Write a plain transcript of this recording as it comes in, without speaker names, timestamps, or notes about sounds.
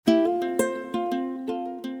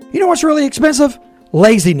You know what's really expensive?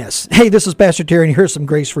 Laziness. Hey, this is Pastor Terry, and here's some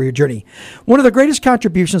grace for your journey. One of the greatest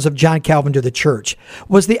contributions of John Calvin to the church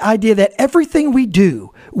was the idea that everything we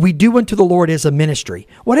do unto the Lord as a ministry.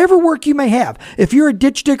 Whatever work you may have. If you're a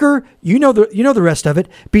ditch digger, you know the rest of it.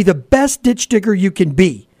 Be the best ditch digger you can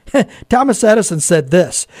be. Thomas Edison said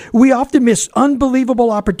this: "We often miss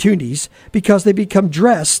unbelievable opportunities because they become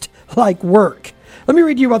dressed like work." Let me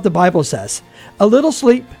read you what the Bible says. A little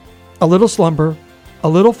sleep, a little slumber, a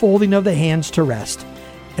little folding of the hands to rest.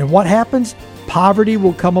 And what happens? Poverty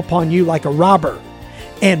will come upon you like a robber,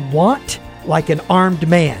 and want like an armed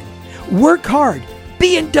man. Work hard,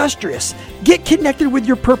 be industrious, get connected with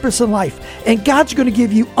your purpose in life, and God's going to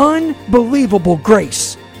give you unbelievable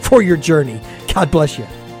grace for your journey. God bless you.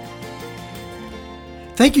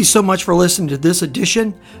 Thank you so much for listening to this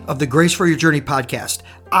edition of the Grace for Your Journey podcast.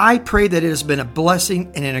 I pray that it has been a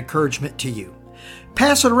blessing and an encouragement to you.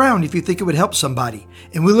 Pass it around if you think it would help somebody.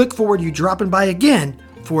 And we look forward to you dropping by again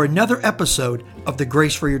for another episode of the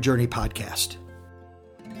Grace for Your Journey podcast.